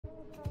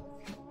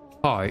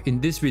Hi, in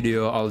this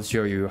video, I'll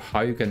show you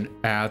how you can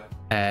add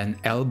an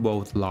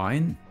elbowed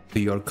line to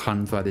your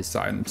Canva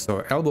design.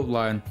 So elbowed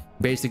line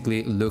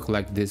basically look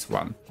like this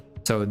one.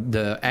 So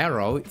the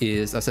arrow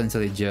is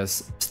essentially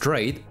just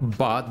straight,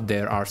 but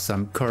there are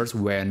some curves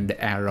when the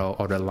arrow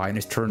or the line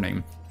is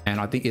turning. And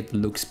I think it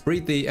looks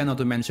pretty, and not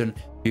to mention,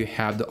 you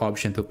have the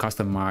option to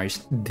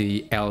customize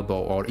the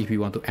elbow, or if you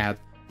want to add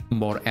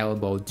more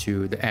elbow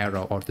to the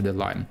arrow or to the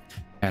line.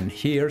 And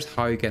here's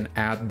how you can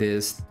add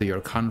this to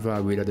your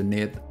Canva without the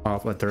need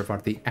of a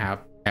third-party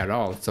app at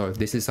all. So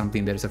this is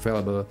something that is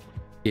available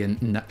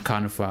in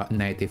Canva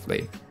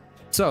natively.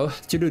 So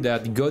to do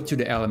that, go to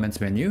the Elements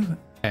menu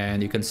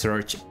and you can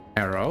search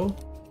arrow.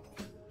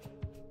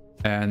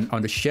 And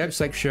on the shape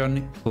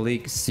section,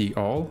 click See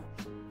All.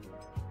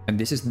 And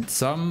this is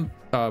some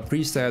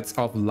presets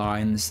of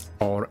lines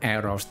or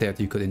arrows that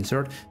you could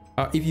insert.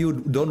 If you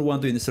don't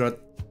want to insert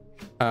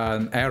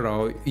an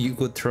arrow, you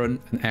could turn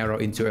an arrow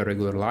into a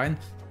regular line.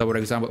 So for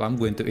example, I'm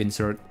going to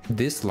insert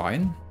this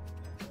line.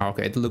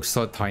 Okay, it looks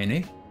so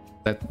tiny.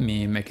 Let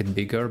me make it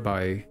bigger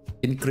by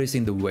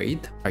increasing the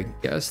weight. I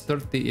guess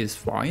 30 is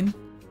fine.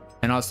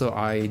 And also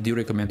I do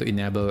recommend to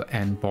enable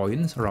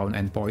endpoints, round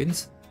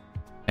endpoints.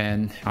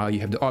 And you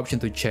have the option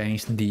to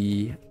change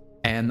the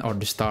end or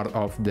the start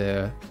of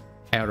the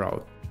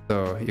arrow.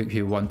 So if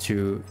you want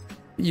to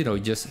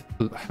just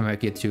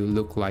make it to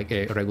look like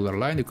a regular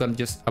line, you can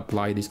just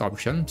apply this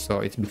option, so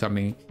it's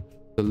becoming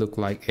to look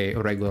like a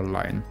regular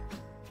line.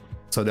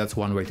 So that's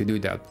one way to do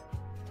that.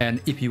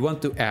 And if you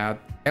want to add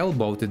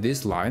elbow to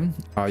this line,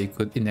 you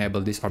could enable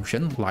this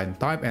option, line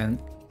type, and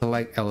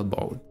select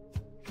elbow.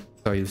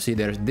 So you see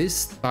there's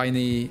this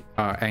tiny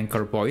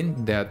anchor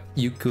point that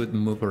you could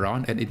move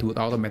around, and it would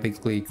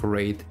automatically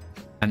create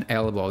an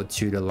elbow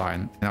to the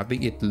line. And I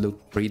think it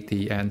looked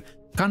pretty, and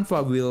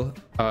Canva will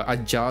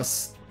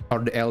adjust or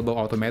the elbow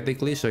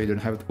automatically, so you don't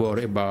have to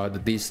worry about the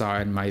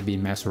design might be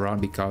messed around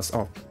because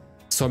of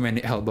so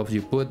many elbows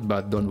you put.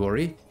 But don't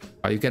worry,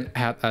 you can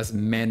add as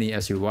many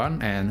as you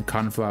want and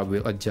Canva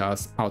will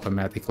adjust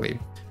automatically.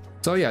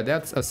 So yeah,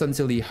 that's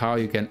essentially how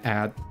you can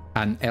add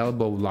an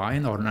elbow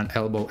line or an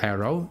elbow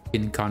arrow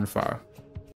in Canva.